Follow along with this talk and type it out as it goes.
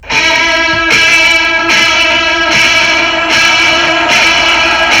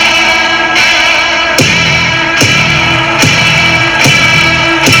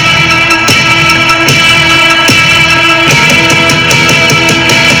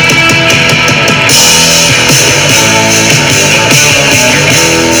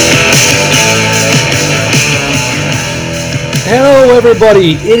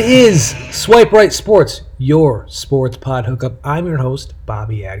everybody? It is Swipe Right Sports, your sports pod hookup. I'm your host,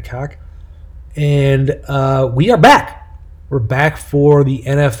 Bobby Adcock, and we are back. We're back for the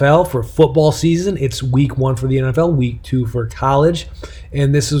NFL for football season. It's week 1 for the NFL, week 2 for college,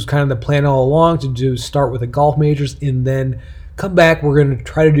 and this is kind of the plan all along to start with the golf majors and then come back. We're going to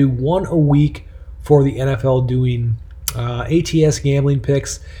try to do one a week for the NFL, doing ATS gambling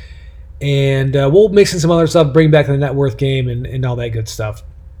picks. And we'll mix in some other stuff, bring back the net worth game and all that good stuff.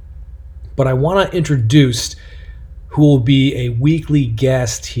 But I want to introduce who will be a weekly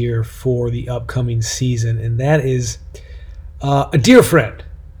guest here for the upcoming season, and that is a dear friend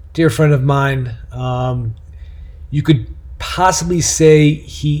of mine. You could possibly say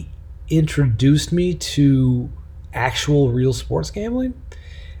he introduced me to actual real sports gambling.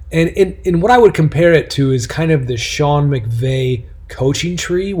 And what I would compare it to is kind of the Sean McVay coaching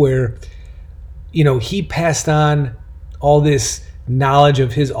tree, where he passed on all this knowledge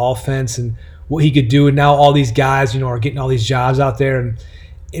of his offense and what he could do, and now all these guys are getting all these jobs out there, and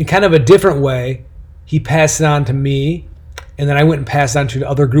in kind of a different way he passed it on to me, and then I went and passed on to the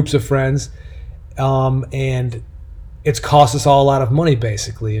other groups of friends, and it's cost us all a lot of money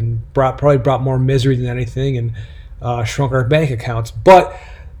basically, and probably brought more misery than anything, and shrunk our bank accounts. But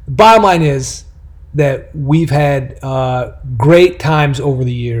the bottom line is that we've had great times over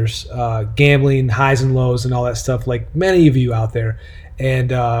the years, gambling, highs and lows, and all that stuff, like many of you out there,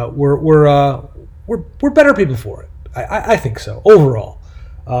 and we're better people for it. I think so overall.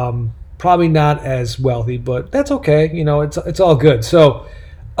 Probably not as wealthy, but that's okay. It's all good. So,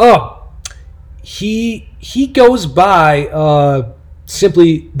 he goes by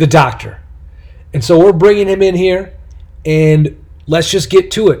simply the Doctor, and so we're bringing him in here, and let's just get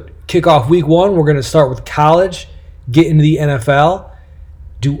to it. Kick off week 1. We're going to start with college, get into the NFL,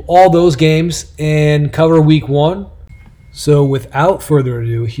 do all those games, and cover week 1. So without further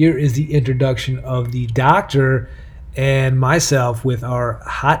ado, here is the introduction of the Doctor and myself with our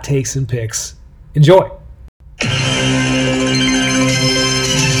hot takes and picks. Enjoy.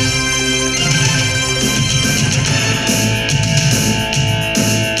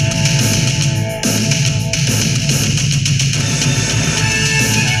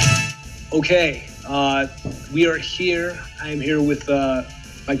 Okay, we are here. I am here with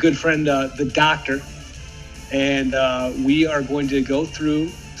my good friend, the Doctor, and we are going to go through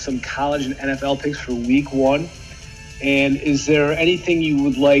some college and NFL picks for week 1. And is there anything you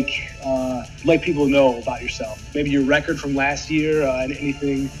would like people to know about yourself? Maybe your record from last year, and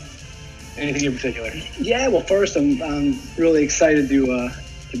anything in particular? Yeah, well, first, I'm really excited to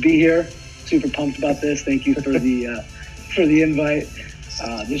be here. Super pumped about this. Thank you for the invite.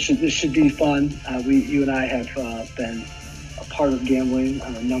 This should be fun. You and I have been a part of gambling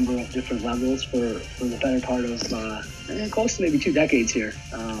on a number of different levels for the better part of close to maybe 2 decades here.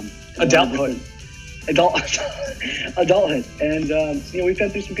 Adulthood, and we've been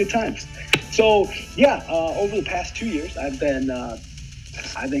through some good times. So yeah, over the past 2 years, I've been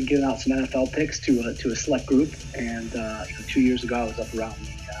giving out some NFL picks to a select group, and 2 years ago I was up around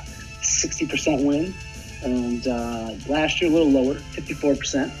the 60% win. And last year a little lower,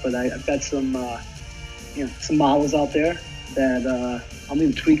 54%. But I've got some models out there that I'm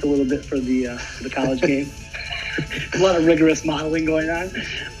going to tweak a little bit for the college game. A lot of rigorous modeling going on.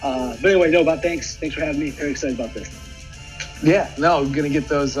 But anyway, thanks for having me. Very excited about this. Yeah, no, I'm going to get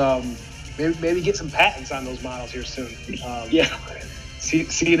those. Maybe get some patents on those models here soon. Yeah. See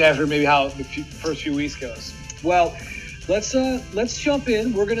it after maybe how the first few weeks goes. Well, let's jump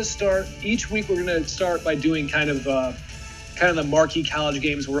in. We're going to start each week. We're going to start by doing kind of the marquee college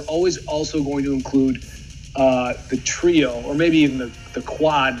games. We're always also going to include the trio, or maybe even the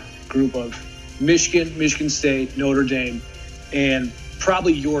quad group of Michigan State, Notre Dame, and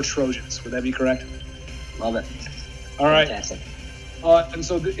probably your Trojans. Would that be correct? Love it. All right. Fantastic. And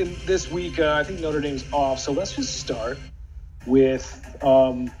so in this week, I think Notre Dame's off. So let's just start with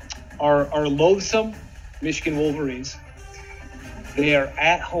our loathsome Michigan Wolverines. They are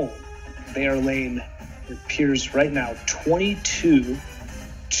at home. They are laying, it appears right now, 22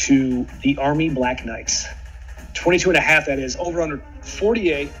 to the Army Black Knights. 22.5, that is. Over under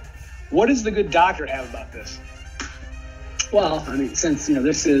 48. What does the good Doctor have about this? Well, I mean, since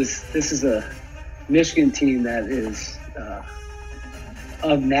this is a Michigan team that is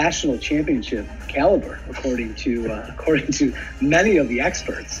of national championship caliber, according to many of the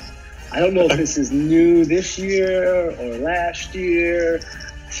experts. I don't know if this is new this year or last year. It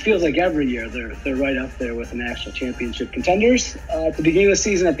feels like every year they're right up there with the national championship contenders. At the beginning of the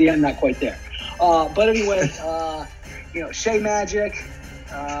season, at the end, not quite there. But anyway, Shea Magic.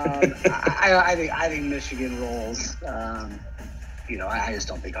 I think Michigan rolls. I just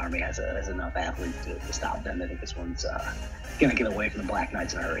don't think Army has enough athletes to stop them. I think this one's going to get away from the Black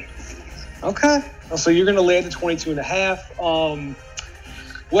Knights in a hurry. Okay. So you're going to lay at the 22.5.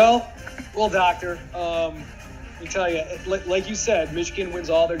 Well, Doctor, let me tell you, like you said, Michigan wins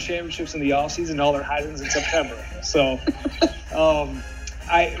all their championships in the offseason, all their Heismans in September. So,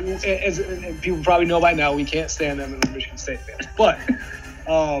 and people probably know by now, we can't stand them as Michigan State fans. But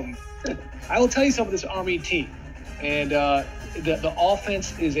I will tell you something about this Army team. And the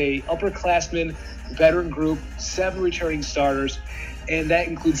offense is a upperclassman veteran group, 7 returning starters, and that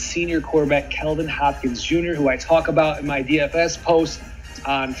includes senior quarterback Kelvin Hopkins Jr., who I talk about in my DFS post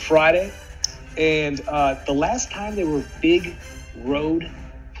on Friday. And the last time they were big road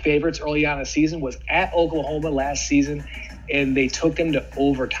favorites early on in the season was at Oklahoma last season, and they took them to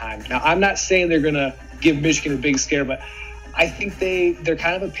overtime. Now, I'm not saying they're going to give Michigan a big scare, but I think they're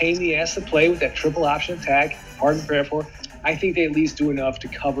kind of a pain in the ass to play with that triple option attack, hard to prepare for. I think they at least do enough to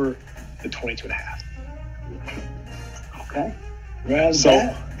cover the 22.5. Okay. Right.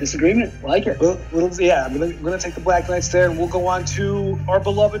 So disagreement, like it. Yeah, I'm gonna take the Black Knights there, and we'll go on to our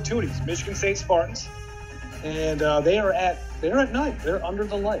beloved Tooties, Michigan State Spartans, and they are at night. They're under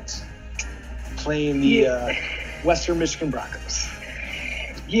the lights, playing the Western Michigan Broncos.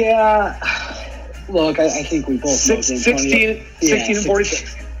 Yeah. Look, I think we both know 16 and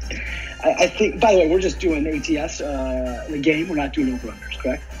 46. I think. By the way, we're just doing ATS the game. We're not doing over-unders,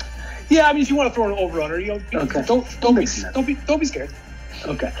 correct? Yeah, I mean, if you want to throw an over/under, okay. Don't be scared.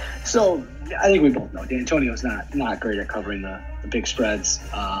 Okay, so I think we both know D'Antonio's not great at covering the big spreads.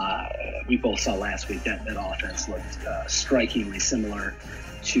 We both saw last week that offense looked strikingly similar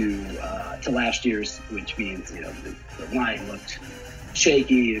to last year's, which means the line looked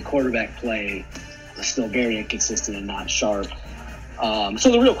shaky, the quarterback play was still very inconsistent and not sharp. So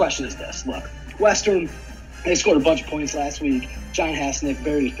the real question is this: look, Western. They scored a bunch of points last week. John Hasnick,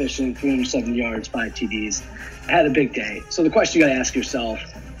 very efficient, 307 yards, 5 TDs. Had a big day. So the question you got to ask yourself,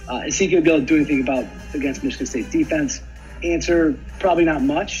 is he going to be able to do anything against Michigan State defense? Answer, probably not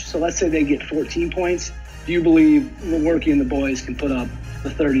much. So let's say they get 14 points. Do you believe Lewerke and the boys can put up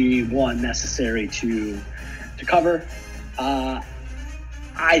the 31 necessary to cover?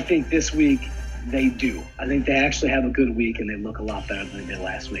 I think this week they do. I think they actually have a good week, and they look a lot better than they did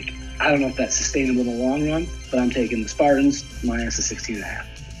last week. I don't know if that's sustainable in the long run, but I'm taking the Spartans minus the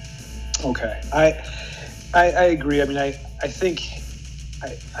 16.5. Okay. I agree. I mean, I think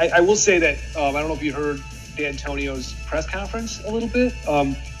I will say that I don't know if you heard D'Antonio's press conference a little bit.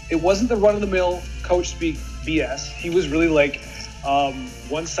 It wasn't the run-of-the-mill coach speak BS. He was really like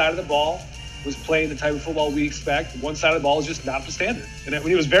one side of the ball was playing the type of football we expect. One side of the ball is just not the standard. And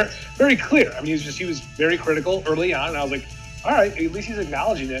he was very, very clear. I mean, he was very critical early on. And I was like, all right, at least he's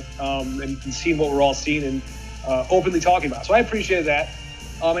acknowledging it and seeing what we're all seeing and openly talking about. So I appreciate that.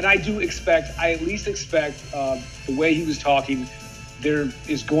 And I at least expect the way he was talking, there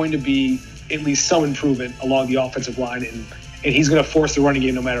is going to be at least some improvement along the offensive line. And he's going to force the running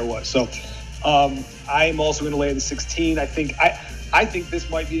game no matter what. So I am also going to lay the 16. I think this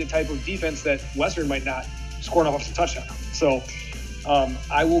might be the type of defense that Western might not score enough to touchdown. So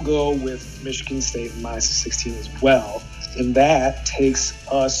I will go with Michigan State minus 16 as well. And that takes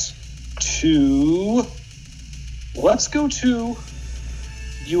us to let's go to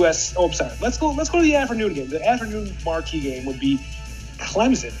US. Oh, I'm sorry. Let's go to the afternoon game. The afternoon marquee game would be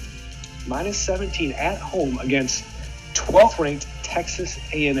Clemson minus 17 at home against 12th ranked Texas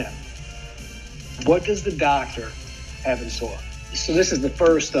A&M. What does the doctor have in store? So this is the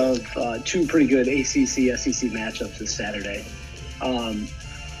first of 2 pretty good ACC, SEC matchups this Saturday.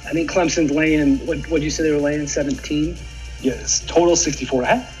 I think Clemson's laying, what'd you say they were laying, 17? Yes, total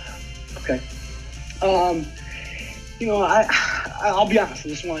 64.5. Okay. I'll be honest,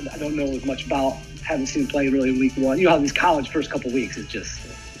 this one I don't know as much about. Haven't seen him play really in week 1. You know how these college first couple weeks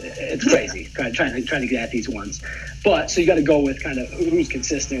it's crazy trying to get at these ones. But so you got to go with kind of who's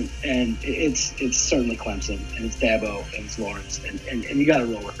consistent, and it's certainly Clemson, and it's Dabo, and it's Lawrence, and you got to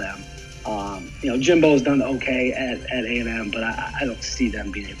roll with them. Jimbo's done okay at A&M, but I don't see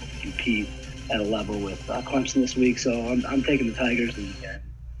them being able to compete at a level with Clemson this week. So I'm taking the Tigers and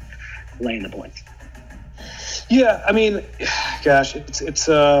laying the points. Yeah, I mean, gosh, it's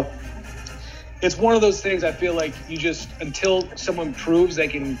one of those things I feel like you just, until someone proves they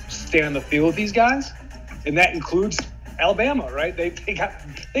can stay on the field with these guys, and that includes Alabama, right? They got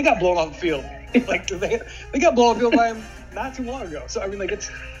blown off the field. Like they got blown off the field by them not too long ago. So I mean, like it's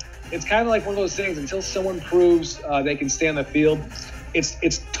kind of like one of those things. Until someone proves they can stay on the field,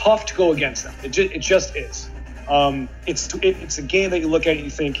 it's tough to go against them. It just is. It's a game that you look at and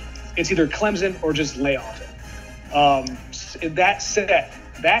you think it's either Clemson or just lay off it. That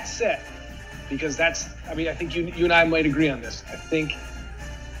said, because I think you and I might agree on this. I think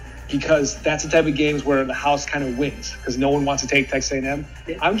because that's the type of games where the house kind of wins because no one wants to take Texas A&M.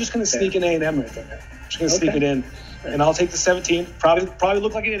 Yeah. I'm just going to sneak in A&M right there. I'm just going to sneak it in, and I'll take the 17. Probably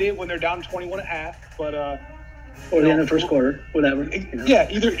look like an idiot when they're down 21.5, but or the end of the first quarter, whatever. Yeah,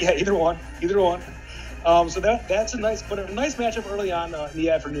 either one. So that's a nice matchup early on in the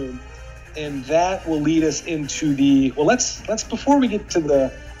afternoon, and that will lead us into let's before we get to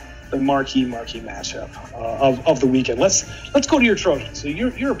the marquee matchup of the weekend. Let's go to your Trojans. So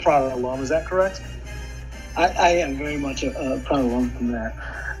you're a proud alum, is that correct? I am very much a proud alum from there.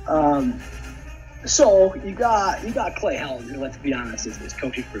 So you got Clay Helton, who, let's be honest, is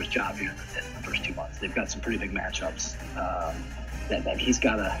coaching for his job here in the first 2 months. They've got some pretty big matchups that he's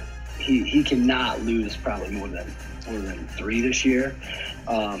got to. He cannot lose probably more than 3 this year.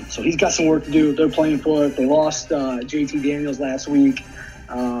 So he's got some work to do. They're playing for it. They lost JT Daniels last week.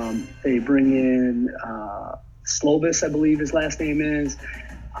 They bring in Slovis, I believe his last name is.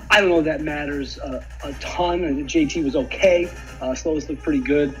 I don't know if that matters a ton. JT was okay. Slovis looked pretty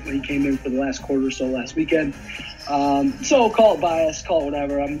good when he came in for the last quarter or so last weekend. So call it bias, call it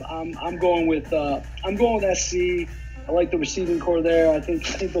whatever. I'm going with SC. I like the receiving core there. I think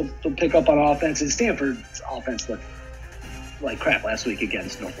they'll pick up on offense. And Stanford's offense looked like crap last week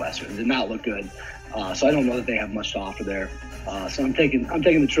against Northwestern. It did not look good. So I don't know that they have much to offer there. So I'm taking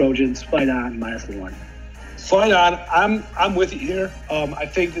the Trojans. Fight on -1. Fight on. I'm with you here. I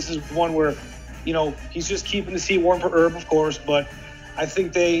think this is one where, he's just keeping the seat warm for Herb, of course, but I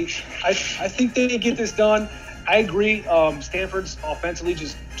think they get this done. I agree. Stanford's offensively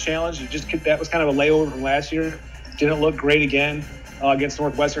just challenged. That was kind of a layover from last year. Didn't look great again against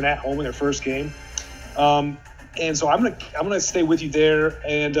Northwestern at home in their first game. And so I'm gonna stay with you there.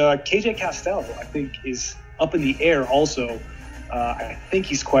 And KJ Costello, I think, is up in the air also. I think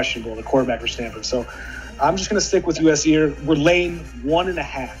he's questionable, the quarterback for Stanford. So I'm just gonna stick with USC here. We're laying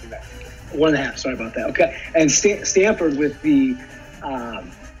 1.5 in that. 1.5. Sorry about that. Okay. And Stanford with the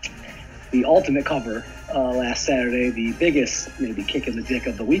ultimate cover last Saturday, the biggest maybe kick in the dick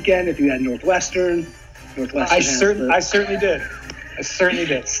of the weekend. If you had Northwestern I certainly did.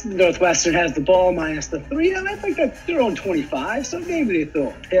 Northwestern has the ball -3, and I think that they're on 25, so maybe they throw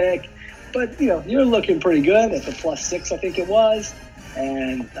a pick. But, you're looking pretty good at the +6, I think it was.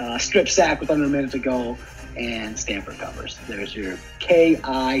 And strip sack with under a minute to go, and Stanford covers. There's your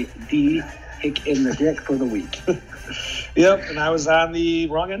KID, kick in the dick for the week. Yep, and I was on the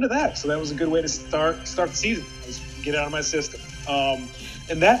wrong end of that, so that was a good way to start the season. Get it out of my system.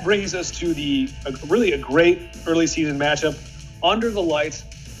 And that brings us to really a great early season matchup under the lights.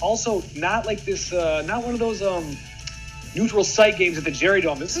 Also, not like this, not one of those neutral site games at the Jerry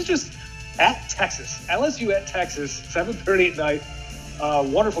Dome. This is just at Texas. LSU at Texas, 7:30 at night.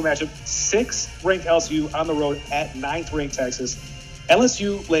 Wonderful matchup. 6th ranked LSU on the road at 9th ranked Texas.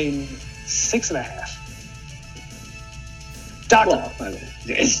 LSU laying 6.5. Doctor,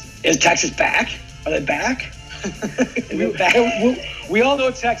 is Texas back? Are they back? We all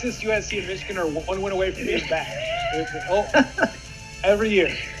know Texas, USC, and Michigan are one win away from being back. Every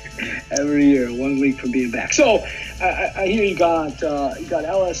year, 1 week from being back. So I hear you got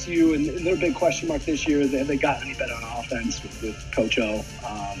LSU, and their big question mark this year is, have they gotten any better on offense with Coach O?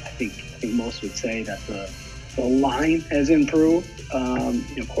 I think most would say that the line has improved.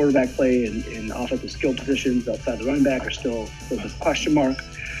 Quarterback play and offensive skill positions outside the running back are still a question mark.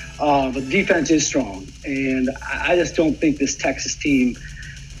 But defense is strong, and I just don't think this Texas team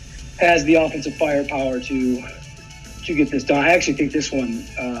has the offensive firepower to get this done. I actually think this one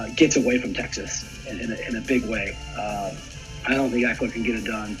gets away from Texas in a big way. I don't think Eckler can get it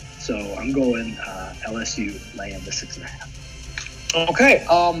done, so I'm going LSU laying the 6.5. Okay,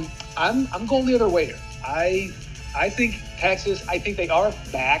 I'm going the other way here. I think Texas. I think they are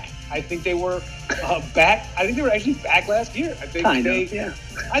back. I think they were back. I think they were actually back last year. I think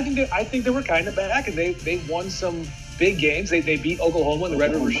I think they were kind of back, and they won some big games. They beat Oklahoma in the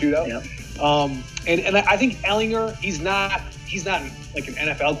Red River Shootout. Yeah. And I think Ehlinger, he's not like an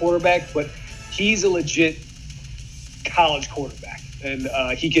NFL quarterback, but he's a legit college quarterback, and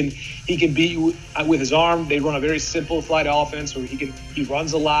he can beat you with his arm. They run a very simple flight offense where he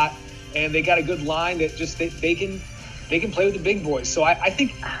runs a lot, and they got a good line that just they can play with the big boys. So I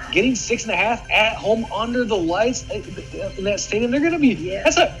think getting 6.5 at home under the lights in that stadium, they're going to be. Yeah.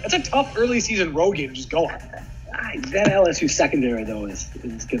 That's a tough early season road game to just go on. That LSU secondary though is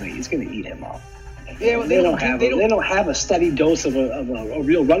going to eat him up. Yeah, well, they don't have a steady dose of a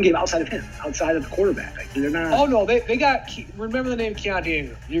real run game outside of him, outside of the quarterback. Like, they're not. Oh no, they got. Remember the name Keontae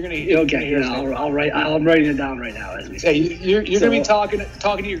Ingram. You're gonna. I'm writing it down right now as we speak. You're gonna be talking to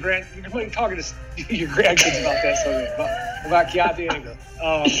your You're gonna be talking to your grandkids about that someday, about Keontae Ingram.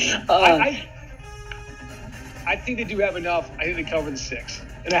 I think they do have enough. I think they cover the 6.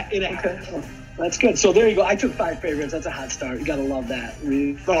 Okay. Well, that's good. So there you go. I took 5 favorites. That's a hot start. You gotta love that.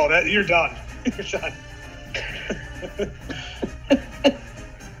 Oh, you're done. You're done.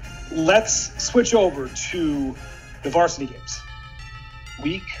 Let's switch over to the varsity games.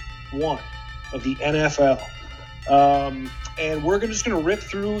 Week 1 of the NFL. And we're just going to rip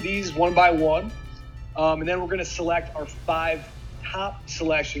through these one by one. And then we're going to select our 5 top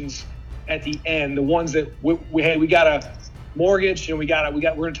selections at the end. The ones that we got a mortgage and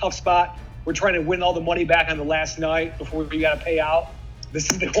we're in a tough spot. We're trying to win all the money back on the last night before we got to pay out.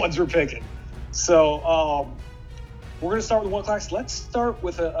 This is the ones we're picking. So we're going to start with 1 o'clock. Let's start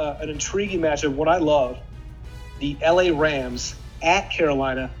with an intriguing matchup. What I love, the LA Rams at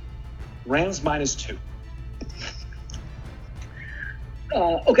Carolina. Rams -2.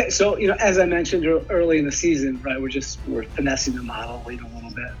 Okay, so as I mentioned early in the season, right? We're finessing the model, a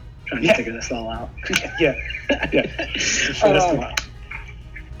little bit, trying to figure this all out. yeah.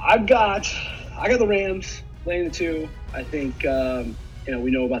 I got the Rams laying the 2. I think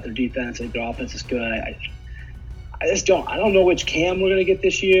we know about their defense. I think their offense is good. I don't know which Cam we're going to get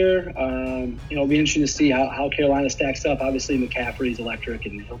this year. It'll be interesting to see how Carolina stacks up. Obviously, McCaffrey's electric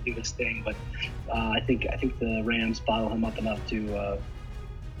and he'll do his thing, but I think the Rams bottle him up enough to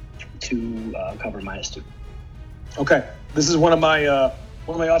cover -2. Okay, this is one of my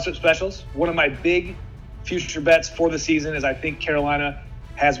upset specials. One of my big future bets for the season is I think Carolina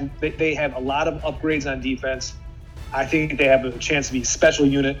they have a lot of upgrades on defense. I think they have a chance to be a special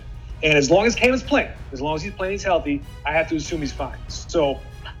unit. And as long as Cam is playing, as long as he's playing, he's healthy, I have to assume he's fine. So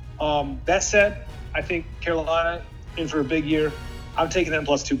that said, I think Carolina in for a big year. I'm taking them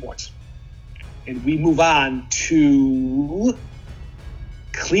plus 2 points. And we move on to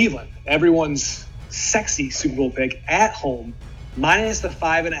Cleveland, everyone's sexy Super Bowl pick at home, minus the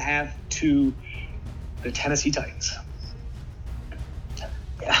 5.5 to the Tennessee Titans.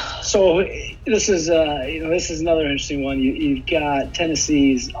 So this is another interesting one. You've got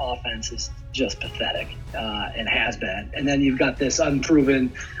Tennessee's offense is just pathetic and has been, and then you've got this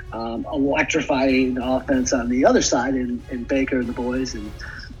unproven, electrifying offense on the other side in Baker and the boys and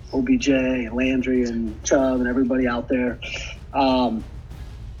OBJ and Landry and Chubb and everybody out there.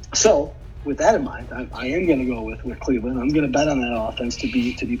 So with that in mind, I am going to go with Cleveland. I'm going to bet on that offense to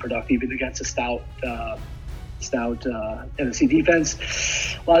be productive even against a stout Tennessee defense.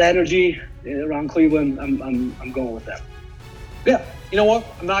 A lot of energy around Cleveland. I'm going with them. Yeah, you know what?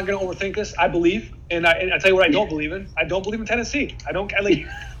 I'm not going to overthink this. I believe, and I tell you what I don't believe in. I don't believe in Tennessee.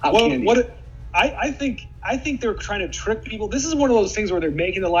 I think they're trying to trick people. This is one of those things where they're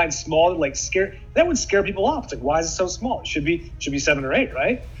making the line small, like scare. That would scare people off. It's like, why is it so small? It should be 7 or 8,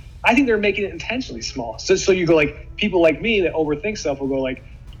 right? I think they're making it intentionally small. So you go like people like me that overthink stuff will go like,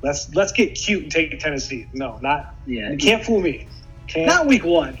 let's get cute and take Tennessee. No, not. Yeah, you can't fool me. Not week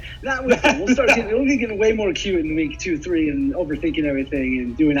 1. Not week 1. We'll be getting way more cute in week 2, 3, and overthinking everything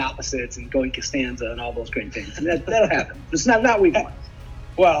and doing opposites and going Costanza and all those great things. And that'll happen. It's not week 1.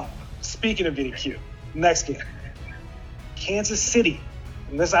 Well, speaking of getting cute, next game, Kansas City.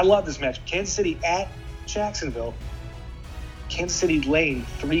 And I love this match. Kansas City at Jacksonville. Kansas City laying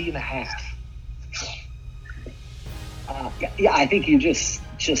 3.5. Yeah, I think you just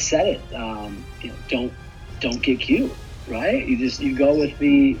said it. Don't get cute, right? You go with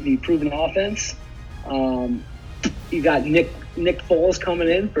the proven offense. You got Nick Foles coming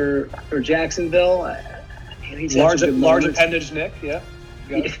in for Jacksonville. He's large appendage, Nick. Yeah.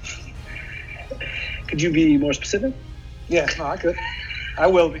 Could you be more specific? Yeah, no, I could. I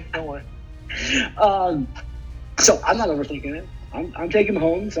will be. Don't worry. So I'm not overthinking it. I'm taking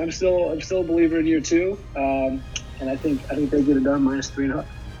Mahomes. I'm still a believer in year 2. And I think they get it done -3.5.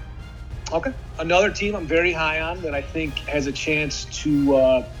 Okay. Another team I'm very high on that I think has a chance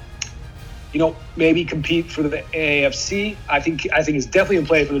to, maybe compete for the AFC. I think it's definitely in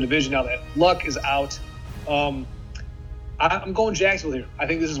play for the division now that Luck is out. I'm going Jacksonville here. I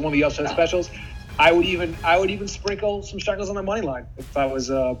think this is one of the upset specials. I would even sprinkle some shekels on the money line if I was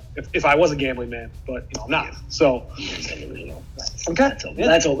a gambling man, but I'm not. So okay,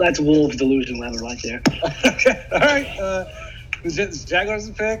 that's Wolves delusion level right there. Okay, all right. The Jaguars'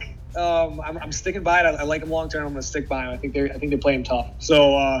 pick. I'm sticking by it. I like them long term. I'm going to stick by them. I think they play them tough.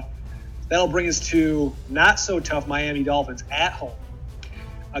 So that'll bring us to not so tough Miami Dolphins at home.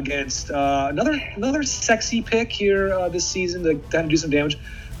 against another sexy pick here this season to kind of do some damage.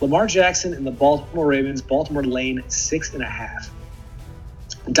 Lamar Jackson and the Baltimore Ravens. Baltimore laying 6.5.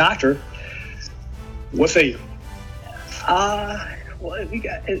 Doctor, what say you? Well, we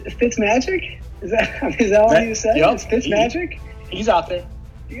got Fitzmagic. Is that what you said? Yep. It's Fitzmagic. He's out there.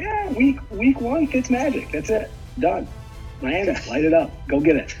 Yeah, week 1, Fitzmagic. That's it. Done. Miami, light it up. Go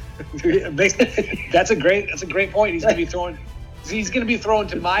get it. That's a great point. He's going to be throwing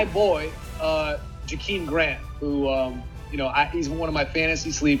to my boy, Jakeem Grant, who he's one of my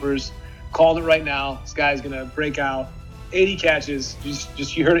fantasy sleepers. Called it right now. This guy's going to break out. 80 catches.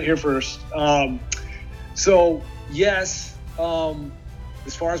 Just you heard it here first. So yes,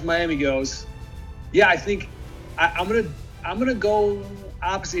 as far as Miami goes, yeah, I think I'm gonna go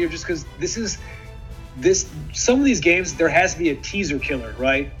opposite here, just because some of these games there has to be a teaser killer,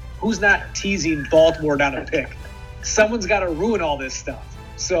 right? Who's not teasing Baltimore down a pick? Someone's got to ruin all this stuff.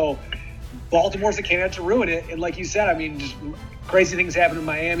 So Baltimore's a candidate to ruin it, and like you said, I mean, just crazy things happen in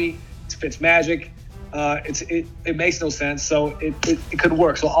Miami. It's Fitzmagic. It makes no sense, so it could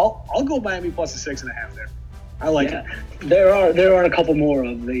work. So I'll go Miami plus the 6.5 there. I like it. There are a couple more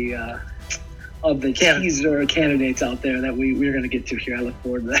of the teaser candidates out there that we're going to get to here. I look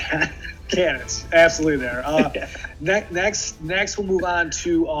forward to that. Candidates, absolutely there. Next we'll move on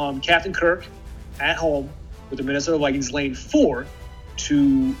to Captain Kirk at home with the Minnesota Vikings laying 4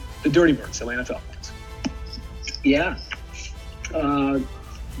 to the Dirty Birds, Atlanta Falcons. Yeah.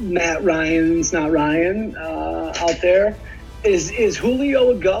 Matt Ryan's not Ryan out there. Is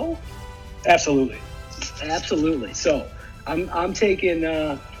Julio a go? Absolutely. So I'm taking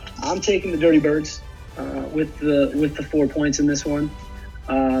the Dirty Birds with the 4 points in this one.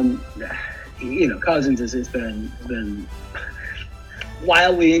 Cousins has been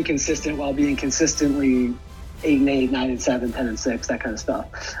wildly inconsistent while being consistently 8-8, 9-7, 10-6, that kind of stuff.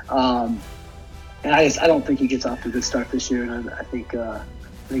 And I don't think he gets off to a good start this year, and I think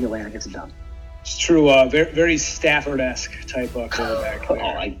Atlanta gets it done. It's true. Very, very Stafford-esque type quarterback.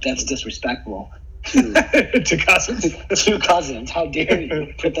 That's disrespectful. To Cousins. To Cousins. How dare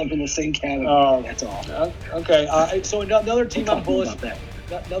you put them in the same category? That's all. Okay. So another team I'm bullish.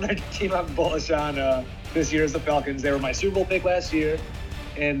 Another team I'm bullish on this year is the Falcons. They were my Super Bowl pick last year,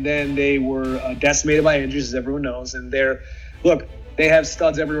 and then they were decimated by injuries, as everyone knows. And they have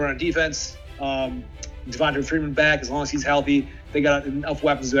studs everywhere on defense. Devonta Freeman back, as long as he's healthy. They got enough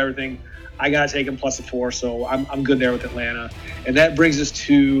weapons to do everything. I got to take him plus the 4, so I'm good there with Atlanta. And that brings us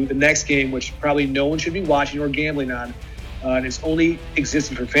to the next game, which probably no one should be watching or gambling on, and it's only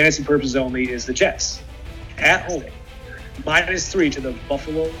existing for fantasy purposes only, is the Jets at home. -3 to the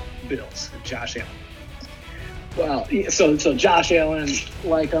Buffalo Bills. Josh Allen. Well, so Josh Allen,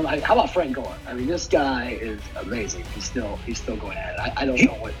 how about Frank Gore? I mean, this guy is amazing. He's still going at it. I don't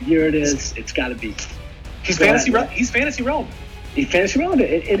know what year it is. It's got to be. He's fantasy relevant. He's fantasy relevant.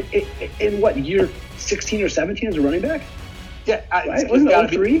 In what year? 16 or 17 as a running back? Yeah, right? Wasn't it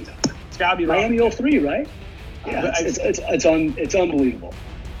 03? It's got to be Miami 03, right? Yeah, it's unbelievable.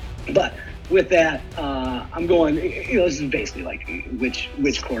 But with that, I'm going. This is basically like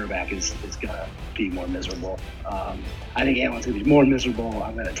which quarterback is going to be more miserable. I think Allen's going to be more miserable.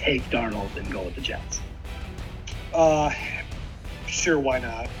 I'm going to take Darnold and go with the Jets. Sure, why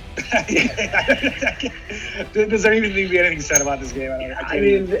not? Does there even need to be anything said about this game? I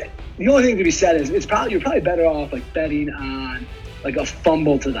mean, the only thing to be said is you're probably better off betting on a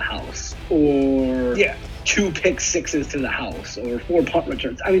fumble to the house, or 2 pick sixes to the house, or 4 punt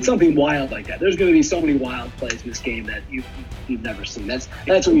returns. I mean, something wild like that. There's going to be so many wild plays in this game that you've never seen. That's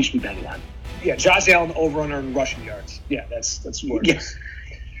what you should be betting on. Yeah, Josh Allen over under in rushing yards. Yeah, that's what it is.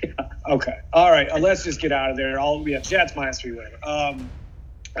 Yeah. Okay. All right. Let's just get out of there. Jets -3, whatever.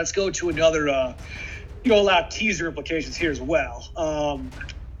 Let's go to another. A lot of teaser implications here as well.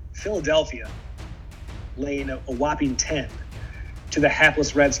 Philadelphia laying a whopping 10 to the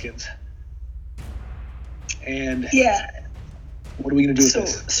hapless Redskins. And what are we going to do with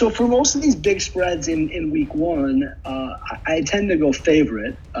this? So for most of these big spreads in week 1, I tend to go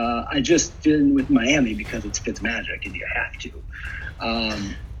favorite. I just did with Miami because it's Fitzmagic and you have to.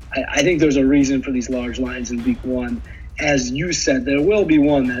 I think there's a reason for these large lines in week 1. As you said, there will be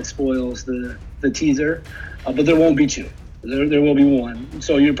one that spoils the teaser, but there won't be 2. There will be 1.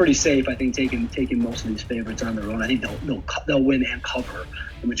 So you're pretty safe, I think, taking most of these favorites on their own. I think they'll win and cover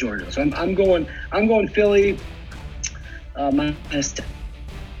the majority of them. So I'm going Philly -10.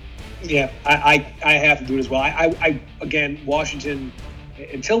 Yeah, I have to do it as well. I again, Washington,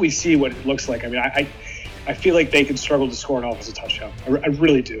 until we see what it looks like. I mean, I feel like they could struggle to score an offensive touchdown. I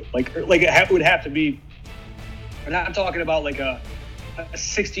really do. It would have to be. And I'm talking about a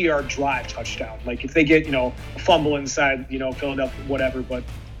 60-yard drive touchdown. Like if they get, a fumble inside, Philadelphia, whatever. But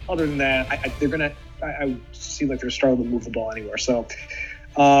other than that, I see like they're struggling to move the ball anywhere. So,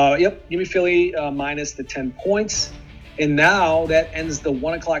 give me Philly minus the 10 points. And now that ends the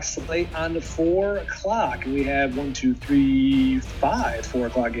 1 o'clock slate on to 4 o'clock. And we have 1, 2, 3, 5 4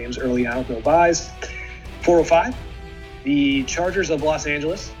 o'clock games early on with no buys. 4:05, the Chargers of Los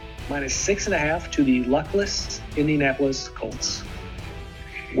Angeles minus 6.5 to the luckless Indianapolis Colts.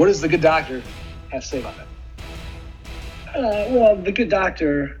 What does the good doctor have to say about that? Well, the good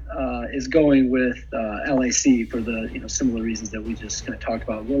doctor is going with LAC for the similar reasons that we just kind of talked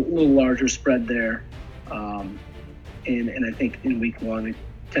about. A little larger spread there, and I think in week 1 we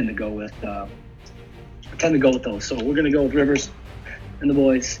tend to go with those. So we're going to go with Rivers and the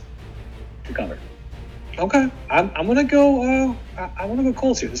boys to cover. Okay, I'm gonna go. I want to go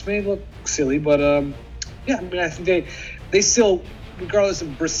Colts here. This may look silly, but I think they still, regardless of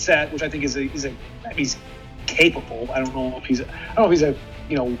Brissett, which I think he's capable. I don't know if he's a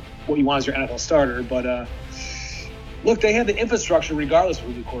what you want as your NFL starter, but look, they have the infrastructure regardless of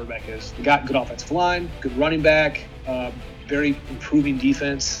who the quarterback is. They got good offensive line, good running back, very improving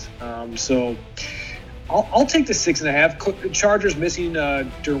defense. So I'll take the 6.5. Chargers missing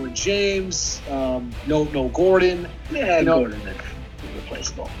Derwin James, no Gordon. Yeah, Gordon is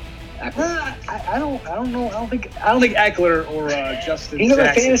replaceable. I don't know. I don't think Eckler or Justin. He's on a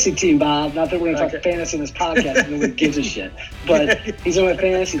Jackson. Fantasy team, Bob. Not that we're going to talk fantasy in this podcast. Nobody gives a shit. But he's on a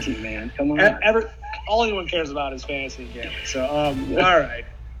fantasy team, man. Come on. All anyone cares about is fantasy and gambling. So, all right.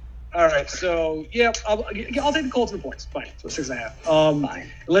 So, I'll take the Colts and the points. Fine. So 6.5.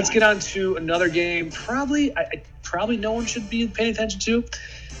 Fine. Let's get on to another game. Probably no one should be paying attention to,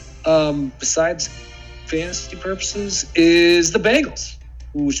 besides fantasy purposes, is the Bengals,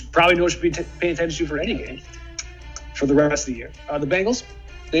 who probably no one should be paying attention to for any game for the rest of the year. The Bengals,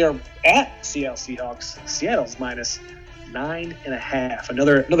 they are at Seattle Seahawks. Seattle's minus 9.5.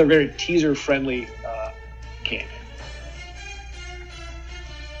 Another very teaser-friendly game.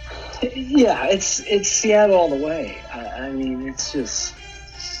 Yeah, it's Seattle all the way. I mean, it's just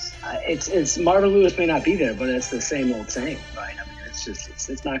it's Marvin Lewis may not be there, but it's the same old same, right? I mean,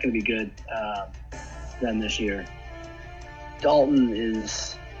 it's not going to be good them this year. Dalton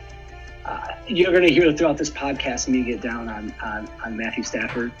is. You're going to hear throughout this podcast me get down on Matthew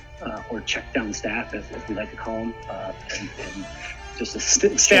Stafford or check down staff, as we like to call him, and just a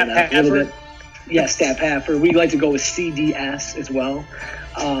Stat a little bit. Yeah, Stat Haffer. We like to go with CDS as well.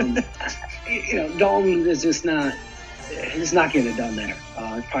 Dalton is just not. He's not getting it done there.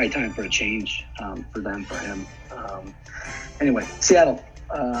 It's probably time for a change for him. Anyway, Seattle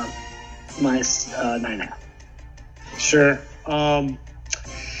minus 9.5. Sure. I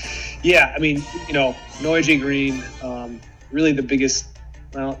mean, no AJ Green. Really, the biggest.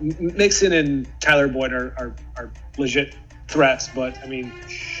 Well, Mixon and Tyler Boyd are legit threats, but I mean,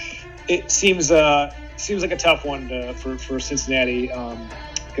 it seems like a tough one for Cincinnati.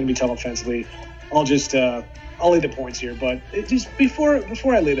 Going to be tough offensively. I'll lay the points here, but just before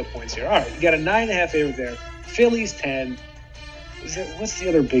I lay the points here. All right, you got a 9.5 favorite there. Philly's 10. What's the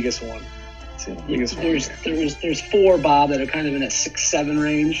other biggest one? There's 4, Bob, that are kind of in that 6-7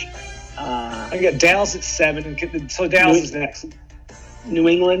 range. I got Dallas at 7, so Dallas is next. New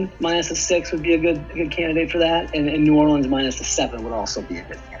England minus a 6 would be a good candidate for that, and New Orleans minus a 7 would also be a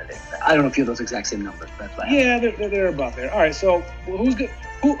good candidate for that. I don't know if you have those exact same numbers, but they're about there. All right, so who's good?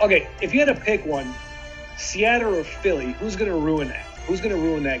 Okay, if you had to pick one, Seattle or Philly, who's going to ruin that? Who's going to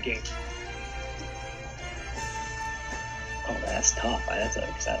ruin that game? Oh, that's tough.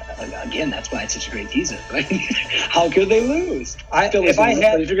 Again, that's why it's such a great teaser. Right? How could they lose? Philly's going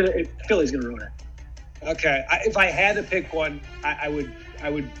to ruin it. Okay, if I had to pick one, I would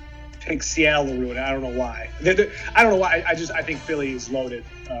pick Seattle to ruin it. I don't know why. I don't know why. I think Philly is loaded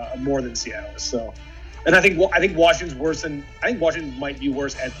more than Seattle is. So, and I think Washington's worse than. I think Washington might be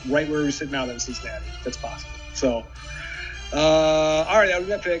worse at right where we sit now than Cincinnati. That's possible. So, all right, that was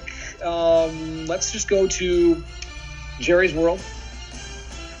my pick. Let's just go to Jerry's World.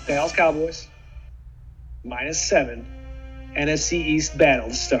 Dallas Cowboys minus 7. NFC East battle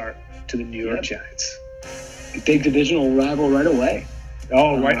to start to the New York Giants. Big divisional rival right away.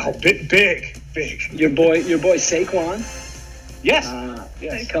 Oh, right. Big. Your boy Saquon. Yes.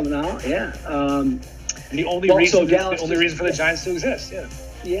 Yes. Coming out. Yeah. The only reason for the Giants to exist. Yeah.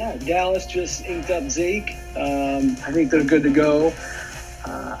 Yeah. Dallas just inked up Zeke. I think they're good to go.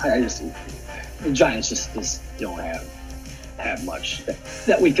 The Giants just don't have much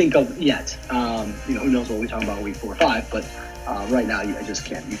that we think of yet. Who knows what we're talking about week 4 or 5, but right now I just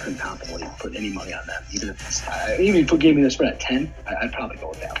can't. You couldn't confidently put any money on them. Even if you gave me the spread at 10, I'd probably go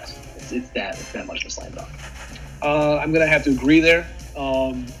with Dallas. It's that much of a slam dunk. I'm gonna have to agree there,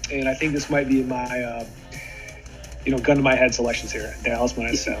 and I think this might be my gun to my head selections here. Dallas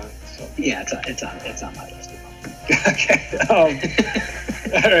minus 7. So. Yeah, it's on my list. Okay. All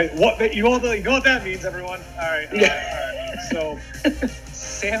right. You know what that means, everyone. All right. All right. So,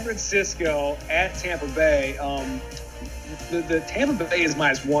 San Francisco at Tampa Bay. The Tampa Bay is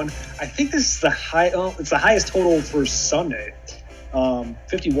 -1. I think this is the it's the highest total for Sunday.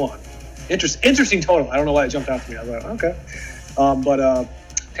 51. Interesting total. I don't know why it jumped out to me. I was like, okay. But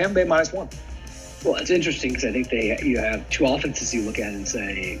Tampa Bay -1. Well, it's interesting because I think you have two offenses you look at and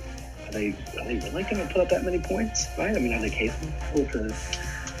say, are they really going to put up that many points? Right? I mean, are they capable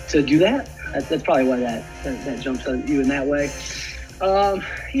to do that? That's probably why that jumps on you in that way.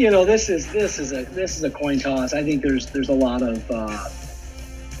 This is a coin toss. I think there's a lot of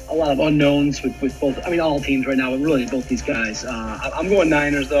unknowns with both. I mean, all teams right now, but really both these guys. I'm going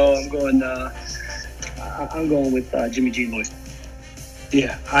Niners though. I'm going with Jimmy G and Lloyd.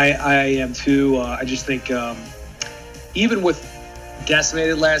 Yeah, I am too. I just think even with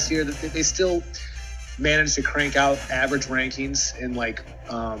decimated last year, they still managed to crank out average rankings in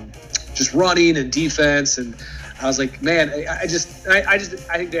just running and defense. And I was like, man, I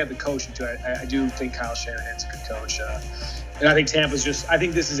think they have the coaching too. I do think Kyle Shanahan's a good coach. And I think I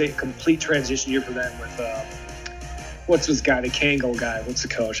think this is a complete transition year for them with, what's this guy, the Kangol guy? What's the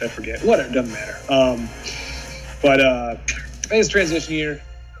coach? I forget. Whatever, doesn't matter. But I think it's transition year.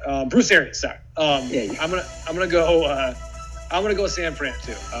 Bruce Arians, sorry. I'm gonna go San Fran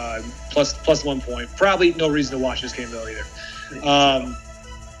too. Plus 1 point. Probably no reason to watch this game though either.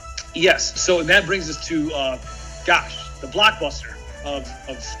 Yes. So that brings us to the blockbuster of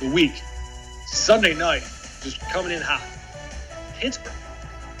the week, Sunday night, just coming in hot. Pittsburgh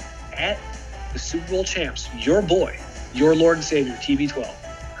at the Super Bowl champs. Your boy, your Lord and Savior, TB12.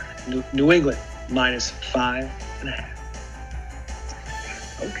 New England -5.5.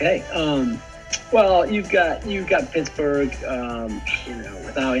 Okay. Well, you've got Pittsburgh.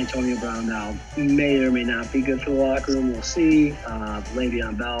 Without Antonio Brown now, may or may not be good for the locker room. We'll see.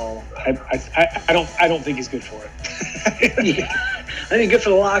 Le'Veon Bell. I don't think he's good for it. Yeah. I think good for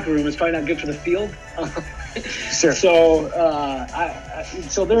the locker room. It's probably not good for the field. Sure. So,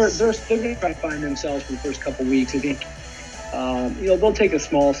 they're going to try to find themselves for the first couple weeks. I think, they'll take a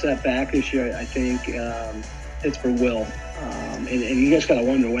small step back this year. I think Pittsburgh will. And you guys got to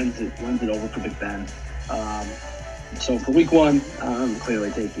wonder when's it over for Big Ben. So for week 1, I'm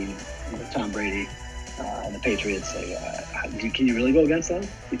clearly taking Tom Brady and the Patriots. Can you really go against them?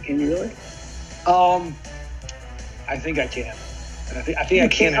 Can you really? I think I can. I think I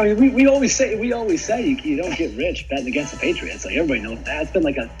can. I mean, we always say you don't get rich betting against the Patriots. Like everybody knows that. It's been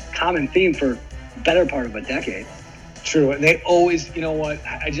like a common theme for the better part of a decade. True, and they always, you know what?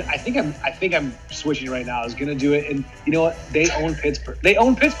 I think I'm switching right now. I was gonna do it, and you know what? They own Pittsburgh. They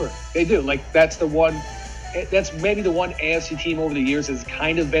do. Like that's maybe the one AFC team over the years has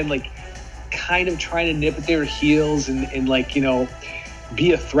kind of been kind of trying to nip at their heels and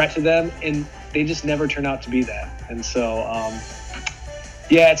be a threat to them, and they just never turn out to be that. And so,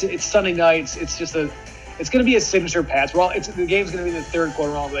 it's Sunday night. It's just it's going to be a signature pass. The game's going to be in the third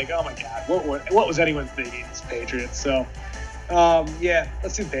quarter. I'll be like, oh my God, what was anyone thinking? It's Patriots. So,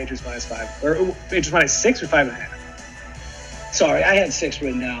 let's do Patriots -5 or Patriots -6 or 5.5. Sorry, I had 6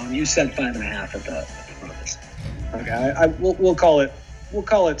 written down. You said 5.5 at the front of this. Okay, we'll call it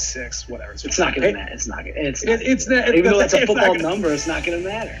 6. Whatever. It's not going to matter. It's not. It's not. Even though it's a football number, it's not going to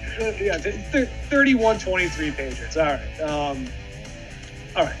matter. Yeah, 31-23 Patriots. All right.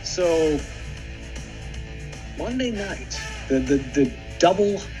 All right. So Monday night, the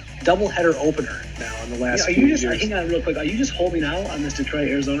double header opener now in the last few years. Hang on real quick. Are you just holding out on this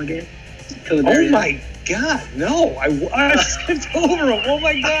Detroit-Arizona game? Oh my God, no! I skipped over him. Oh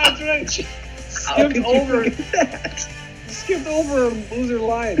my God, that's right. Skipped over loser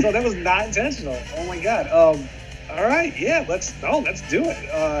Lions. Oh, that was not intentional. Oh my God. All right, yeah, let's do it.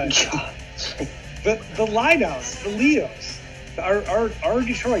 The Lineouts, the Leos, our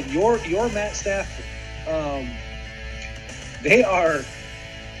Detroit, your Matt Stafford.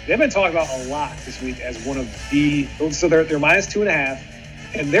 They've been talking about a lot this week as one of the. So they're -2.5,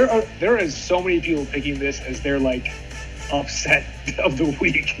 and there is so many people picking this as their upset of the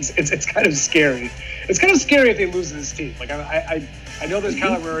week. It's kind of scary. It's kind of scary if they lose to this team. I know there's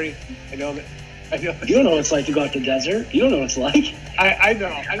Kyler Murray. I know. You don't know what it's like to go out to the desert. You don't know what it's like. I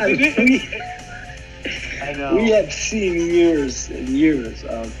know. I know. We have seen years and years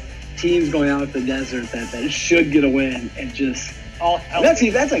of teams going out to the desert that should get a win and just.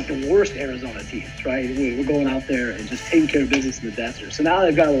 That's like the worst Arizona teams, right? We're going out there and just taking care of business in the desert. So now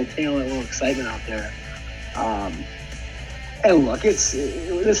they've got a little talent, a little excitement out there. And look, this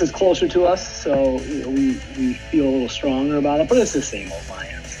is closer to us, so we feel a little stronger about it. But it's the same old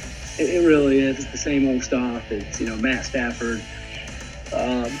Lions. It really is. It's the same old stuff. It's Matt Stafford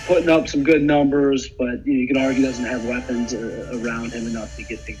putting up some good numbers, but you can argue doesn't have weapons around him enough to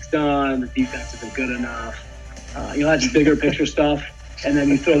get things done. The defense isn't good enough. That's bigger picture stuff. And then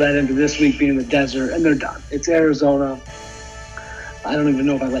you throw that into this week being the desert, and they're done. It's Arizona. I don't even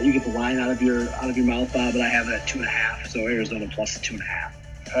know if I let you get the line out of your mouth, Bob, but I have it at 2.5. So Arizona plus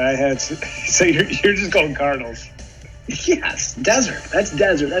 2.5. So you're just going Cardinals. Yes, desert. That's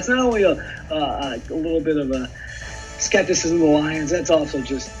desert. That's not only a little bit of a skepticism of the Lions. That's also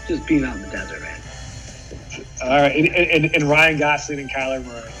just being out in the desert, man. All right, and Ryan Gosling and Kyler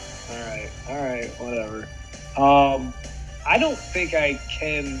Murray. All right, whatever. I don't think I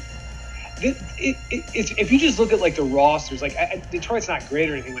can. If you just look at like the rosters, like Detroit's not great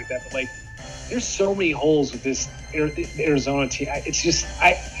or anything like that, but like there's so many holes with this Arizona team.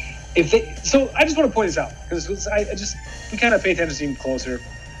 So I just want to point this out because we kind of pay attention to them closer.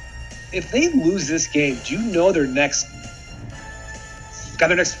 If they lose this game, do you know their next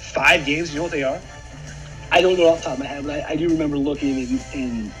 5 games? Do you know what they are? I don't know off the top of my head, but I do remember looking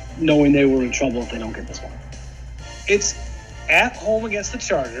and knowing they were in trouble if they don't get this one. It's at home against the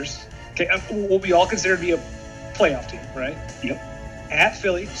Chargers. Okay, what we all consider to be a playoff team, right? Yep. At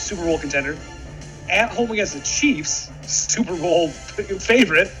Philly, Super Bowl contender. At home against the Chiefs, Super Bowl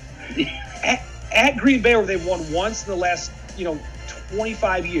favorite. At Green Bay, where they've won once in the last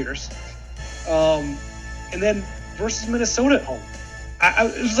 25 years, and then versus Minnesota at home.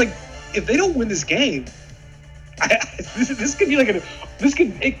 It was like if they don't win this game, this could be like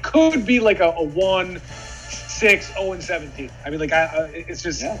it could be like a 1-6, 0-17. I mean, like it's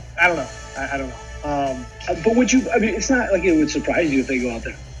just I don't know. I don't know. But would you? I mean, it's not like it would surprise you if they go out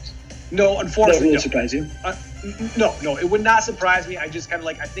there. No, unfortunately, that would surprise you. No, it would not surprise me. I just kind of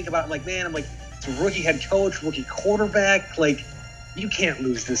I think about it, like, man, I'm like, it's a rookie head coach, rookie quarterback. Like, you can't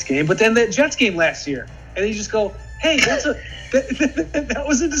lose this game. But then the Jets game last year, and then you just go, hey, that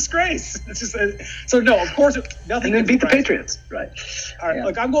was a disgrace. It's just so no, of course, nothing. And then beat the Patriots, right? All right,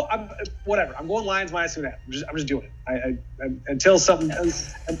 look, I'm whatever. I'm going Lions minus 2.5. I'm just doing it. Until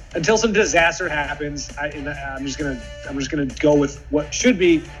some disaster happens, I'm just gonna go with what should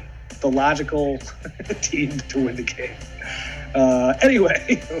be the logical team to win the game.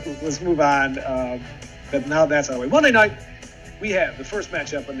 Anyway, let's move on. But now that's out of the way. Monday night, we have the first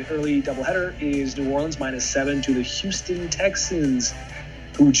matchup on the early doubleheader is New Orleans minus 7 to the Houston Texans,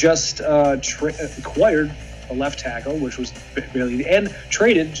 who just acquired a left tackle, which was barely, and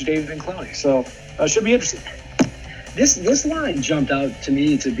traded Jadeveon Clowney. So it should be interesting. This line jumped out to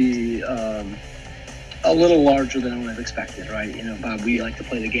me to be a little larger than I would have expected, right? Bob, we like to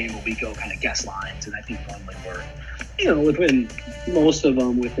play the game where we go kind of guess lines, and I think normally we're, within most of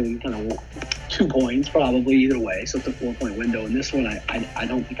them within kind of 2 points, probably either way. So it's a 4-point window. And this one, I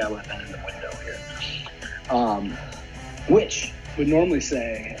don't think I would have been in the window here, which would normally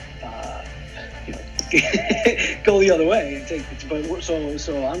say, go the other way and take. But so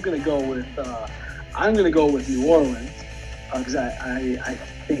I'm going to go with New Orleans because I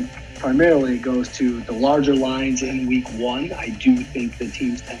think. Primarily it goes to the larger lines in week 1. I do think the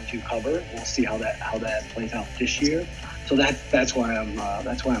teams tend to cover. We'll see how that plays out this year. So that's why I'm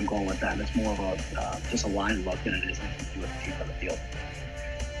going with that. It's more of a just a line look than it is anything to do with the teams on the field.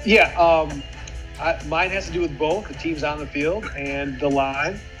 Yeah, mine has to do with both the teams on the field and the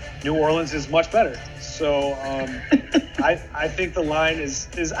line. New Orleans is much better. So I think the line is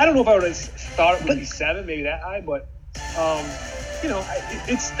I don't know if I would have thought it would be 7, maybe that high, but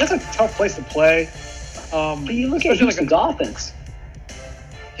that's a tough place to play. But you look at Houston's offense.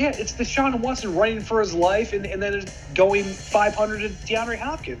 Yeah, it's Deshaun Watson running for his life and then going 500 to DeAndre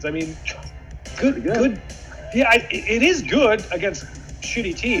Hopkins. I mean, good. Yeah, it is good against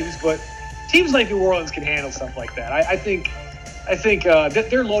shitty teams, but teams like New Orleans can handle stuff like that. I think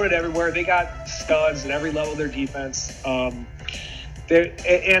they're loaded everywhere. They got studs at every level of their defense.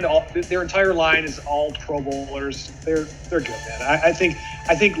 Their entire line is all Pro Bowlers. They're good, man. I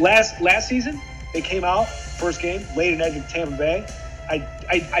think last season they came out first game laid an egg at Tampa Bay.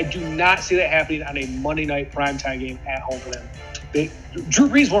 I do not see that happening on a Monday night primetime game at home for them. Drew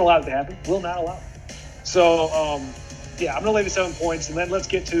Brees won't allow it to happen. Will not allow it. So I'm gonna lay the 7 points, and then let's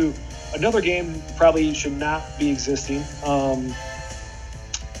get to another game probably should not be existing.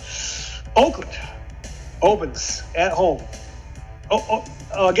 Oakland opens at home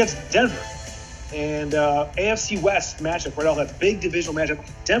against Denver. And AFC West matchup right off that big divisional matchup.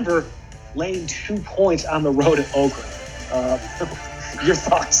 Denver laying 2 points on the road at Oakland. Your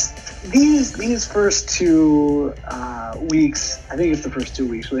thoughts? These first 2 weeks, I think it's the first 2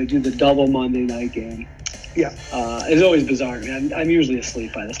 weeks, where they do the double Monday night game. Yeah. It's always bizarre. I mean, I'm usually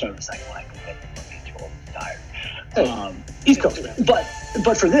asleep by the start of the second leg. I'm too old and tired. East Coast, man. But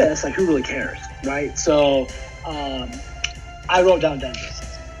for this, like, who really cares, right? So I wrote down Denver.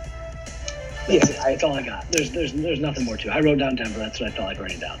 That's all I got. There's nothing more to it. I wrote down Denver. That's what I felt like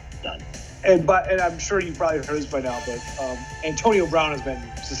writing down. Done. And I'm sure you've probably heard this by now, but Antonio Brown has been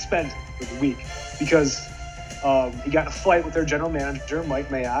suspended for the week because he got in a fight with their general manager Mike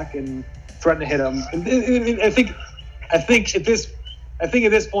Mayock and threatened to hit him. And I think at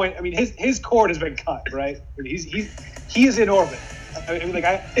this point, I mean his cord has been cut, right? He is in orbit. I mean,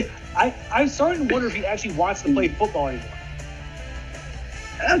 like I'm starting to wonder if he actually wants to play football anymore.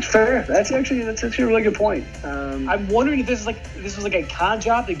 That's fair. That's actually a really good point. I'm wondering if this was like a con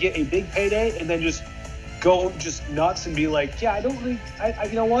job to get a big payday and then just go just nuts and be like, yeah, I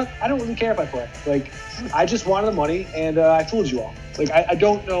you know what? I don't really care if I play. Like, I just wanted the money and I fooled you all. Like, I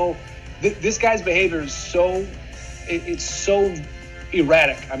don't know. This guy's behavior is it's so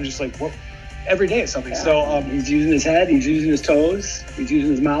erratic. I'm just like, what? Every day it's something. Yeah. So he's using his head. He's using his toes. He's using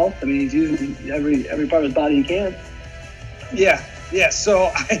his mouth. I mean, he's using every part of his body he can. Yeah.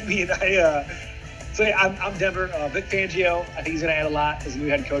 So I'm Denver. Vic Fangio, I think he's going to add a lot as a new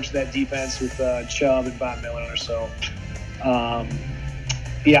head coach of that defense with Chubb and Von Miller. So, I'm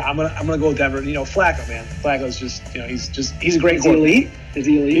gonna go with Denver. You know, Flacco, man. Flacco's just, he's a great quarterback. Is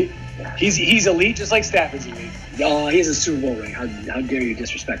he elite? He's elite, just like Stafford's elite. Oh, he has a Super Bowl ring. How dare you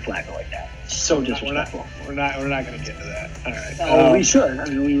disrespect Flacco like that? So disrespectful. We're not going to get into that. All right. We should. I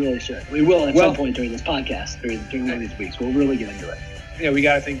mean, we really should. We will at some point during this podcast, during one of these weeks. We'll really get into it. Yeah, we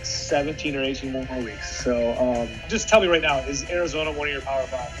got, I think, 17 or 18 more weeks. So just tell me right now, is Arizona one of your Power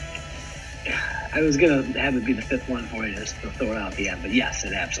 5? I was going to have it be the fifth one for you, just to throw it out at the end. But yes,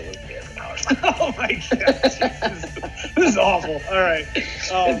 it absolutely is a Power 5. Oh, my God. This is awful. All right.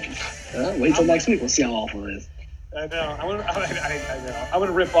 Wait till next week. We'll see how awful it is. I know. I know. I'm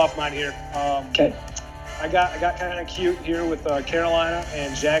gonna rip off mine here. Okay. I got kind of cute here with Carolina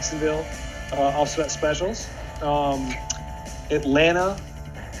and Jacksonville offset specials. Atlanta.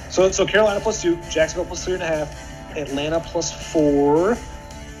 So Carolina +2, Jacksonville +3.5, Atlanta +4,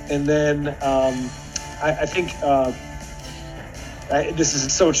 and then I think this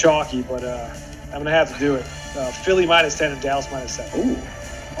is so chalky, but I'm gonna have to do it. Philly -10 and Dallas -7. Ooh.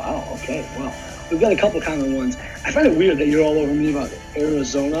 Wow. Okay. Well, we've got a couple common ones. I find it weird that you're all over me about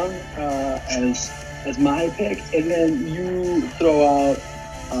Arizona as my pick, and then you throw out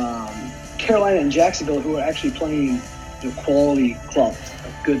Carolina and Jacksonville, who are actually playing quality clubs,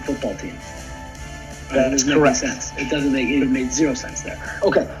 good football teams. That is correct. Sense. It made zero sense there.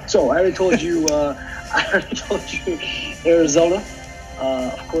 Okay, so I already told you. Arizona.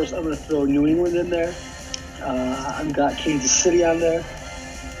 Of course, I'm going to throw New England in there. I've got Kansas City on there.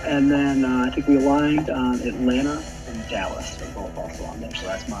 And then I think we aligned on Atlanta and Dallas. They're both also on there. So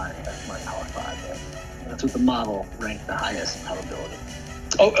that's my Power 5 there. That's what the model ranked the highest probability.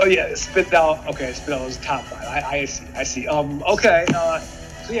 Oh yeah, spit out those top 5. I see. Okay.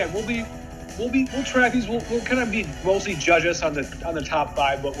 So yeah, we'll track these. We'll kind of be mostly judge us on the top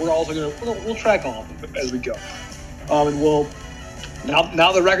 5, but we're also we'll track all of them as we go. And we'll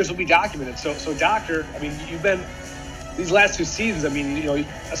now the records will be documented. So Doctor, I mean, you've been these last 2 seasons. I mean,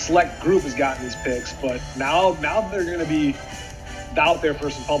 a select group has gotten these picks, but now they're going to be out there for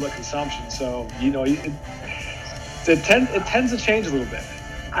some public consumption. So it tends to change a little bit.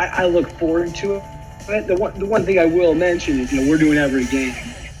 I look forward to it. But the one thing I will mention is we're doing every game,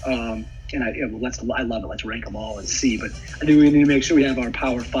 and I love it. Let's rank them all and see. But I think we need to make sure we have our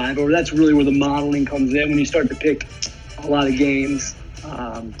Power 5 over. That's really where the modeling comes in when you start to pick a lot of games.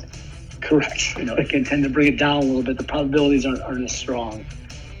 Correct. It can tend to bring it down a little bit. The probabilities aren't as strong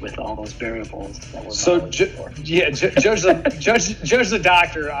with all those variables. That we're judge the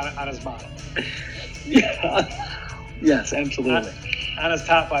Doctor on his model. Yeah. Yes, absolutely. On his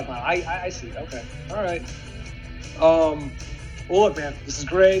top 5 model. I see. Okay. All right. Well, look, man, this is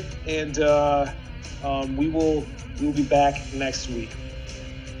great, and we will be back next week.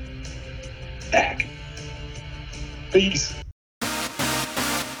 Back. Peace.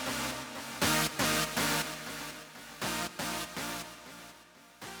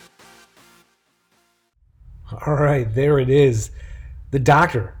 All right, there it is. The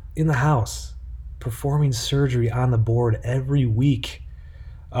Doctor in the house, performing surgery on the board every week.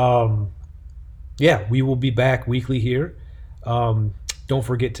 yeah, we will be back weekly here. Don't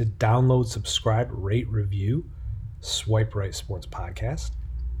forget to download, subscribe, rate, review Swipe Right Sports Podcast.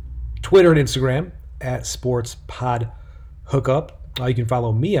 Twitter and Instagram at Sports Pod Hookup. You can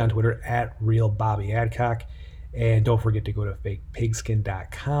follow me on Twitter at Real Bobby Adcock. And don't forget to go to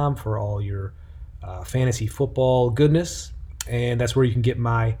fakepigskin.com for all your fantasy football goodness. And that's where you can get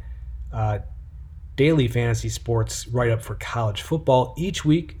my daily fantasy sports write-up for college football each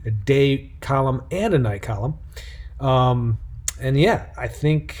week, a day column and a night column. And yeah, I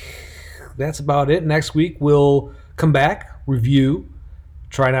think that's about it. Next week we'll come back, review,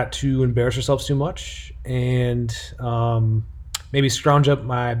 try not to embarrass ourselves too much, and maybe scrounge up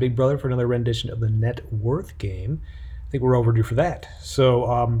my big brother for another rendition of the net worth game. I think we're overdue for that.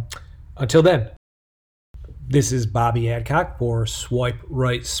 So until then, this is Bobby Adcock for Swipe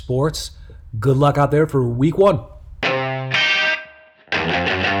Right Sports. Good luck out there for week 1.